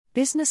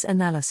Business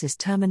Analysis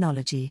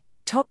Terminology,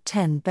 Top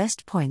 10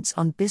 Best Points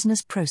on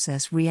Business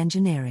Process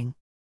Reengineering.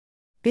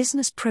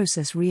 Business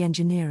Process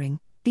Reengineering,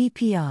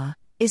 BPR,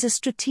 is a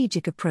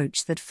strategic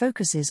approach that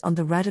focuses on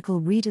the radical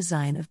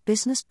redesign of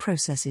business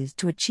processes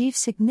to achieve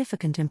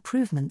significant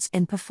improvements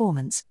in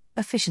performance,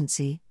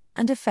 efficiency,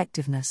 and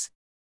effectiveness.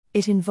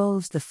 It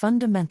involves the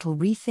fundamental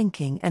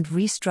rethinking and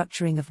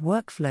restructuring of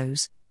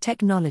workflows,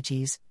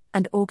 technologies,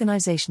 and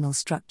organizational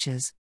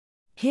structures.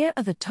 Here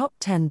are the top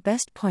 10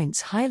 best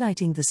points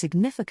highlighting the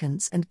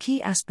significance and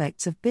key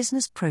aspects of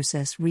business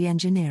process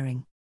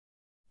reengineering.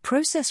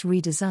 Process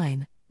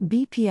redesign,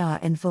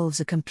 BPR, involves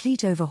a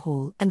complete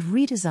overhaul and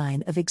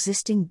redesign of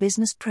existing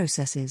business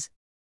processes.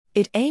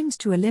 It aims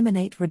to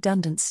eliminate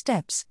redundant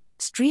steps,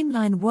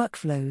 streamline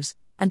workflows,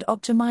 and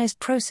optimize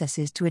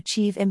processes to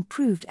achieve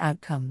improved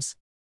outcomes.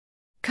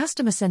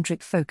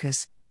 Customer-centric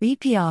focus,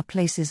 BPR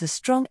places a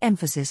strong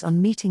emphasis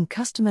on meeting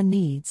customer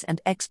needs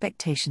and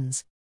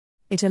expectations.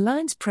 It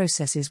aligns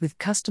processes with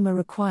customer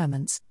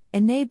requirements,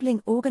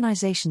 enabling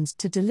organizations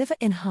to deliver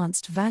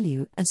enhanced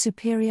value and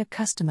superior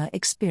customer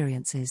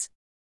experiences.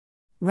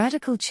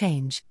 Radical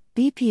change,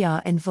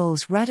 BPR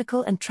involves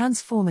radical and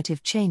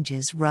transformative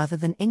changes rather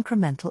than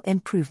incremental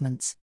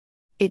improvements.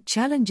 It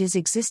challenges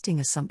existing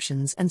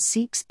assumptions and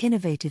seeks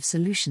innovative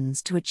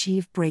solutions to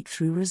achieve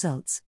breakthrough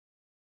results.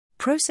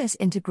 Process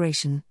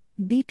integration,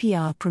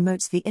 BPR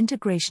promotes the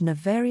integration of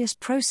various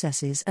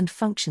processes and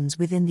functions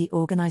within the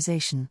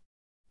organization.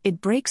 It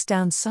breaks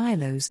down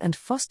silos and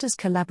fosters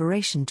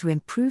collaboration to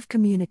improve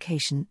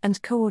communication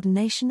and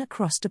coordination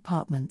across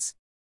departments.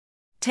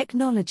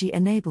 Technology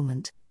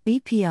enablement,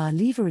 BPR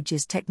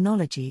leverages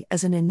technology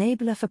as an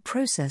enabler for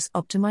process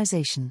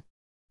optimization.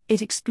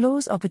 It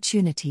explores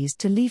opportunities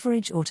to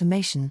leverage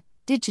automation,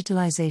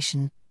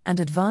 digitalization,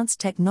 and advanced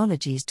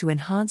technologies to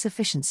enhance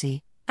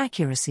efficiency,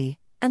 accuracy,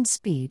 and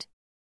speed.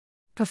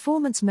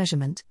 Performance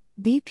measurement,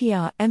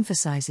 BPR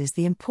emphasizes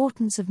the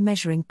importance of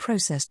measuring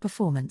process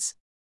performance.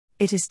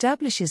 It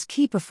establishes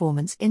key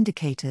performance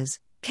indicators,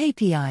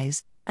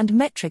 KPIs, and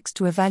metrics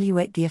to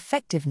evaluate the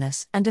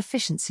effectiveness and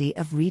efficiency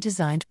of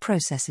redesigned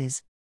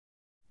processes.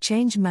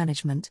 Change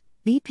management,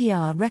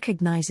 BPR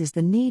recognizes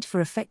the need for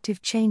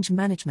effective change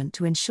management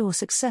to ensure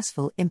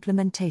successful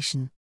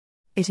implementation.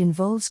 It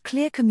involves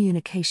clear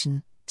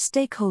communication,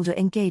 stakeholder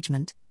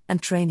engagement,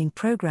 and training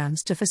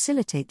programs to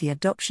facilitate the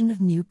adoption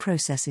of new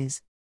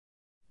processes.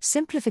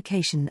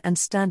 Simplification and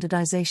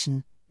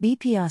standardization,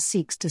 BPR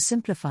seeks to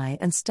simplify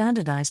and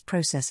standardize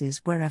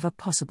processes wherever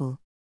possible.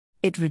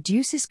 It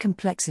reduces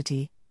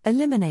complexity,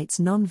 eliminates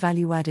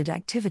non-value-added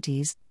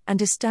activities,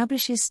 and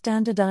establishes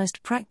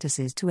standardized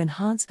practices to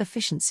enhance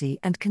efficiency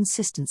and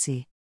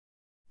consistency.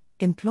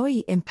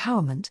 Employee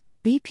empowerment,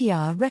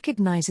 BPR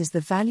recognizes the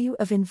value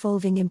of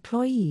involving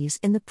employees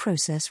in the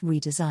process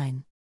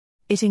redesign.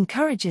 It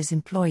encourages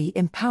employee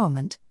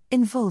empowerment,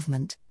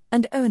 involvement,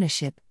 and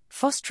ownership,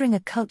 fostering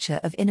a culture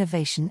of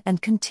innovation and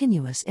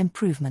continuous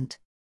improvement.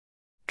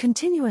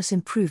 Continuous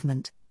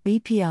improvement,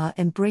 BPR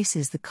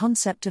embraces the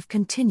concept of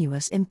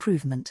continuous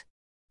improvement.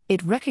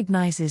 It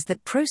recognizes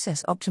that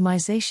process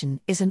optimization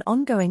is an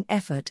ongoing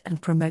effort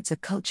and promotes a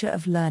culture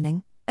of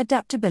learning,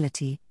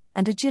 adaptability,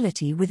 and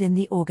agility within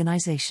the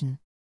organization.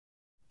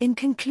 In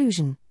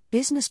conclusion,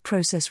 business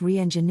process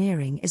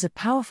reengineering is a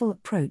powerful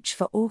approach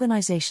for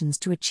organizations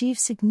to achieve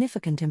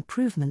significant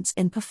improvements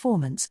in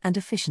performance and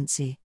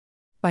efficiency.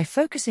 By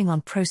focusing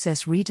on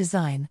process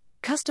redesign,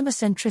 customer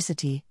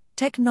centricity,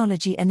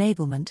 technology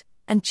enablement,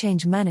 and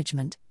change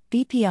management,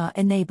 BPR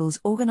enables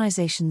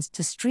organizations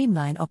to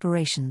streamline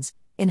operations,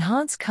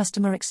 enhance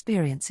customer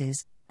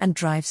experiences, and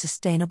drive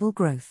sustainable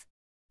growth.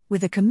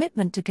 With a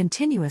commitment to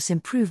continuous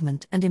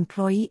improvement and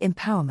employee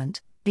empowerment,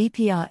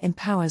 BPR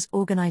empowers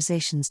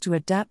organizations to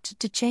adapt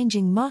to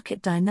changing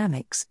market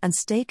dynamics and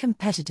stay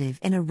competitive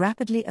in a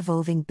rapidly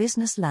evolving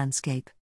business landscape.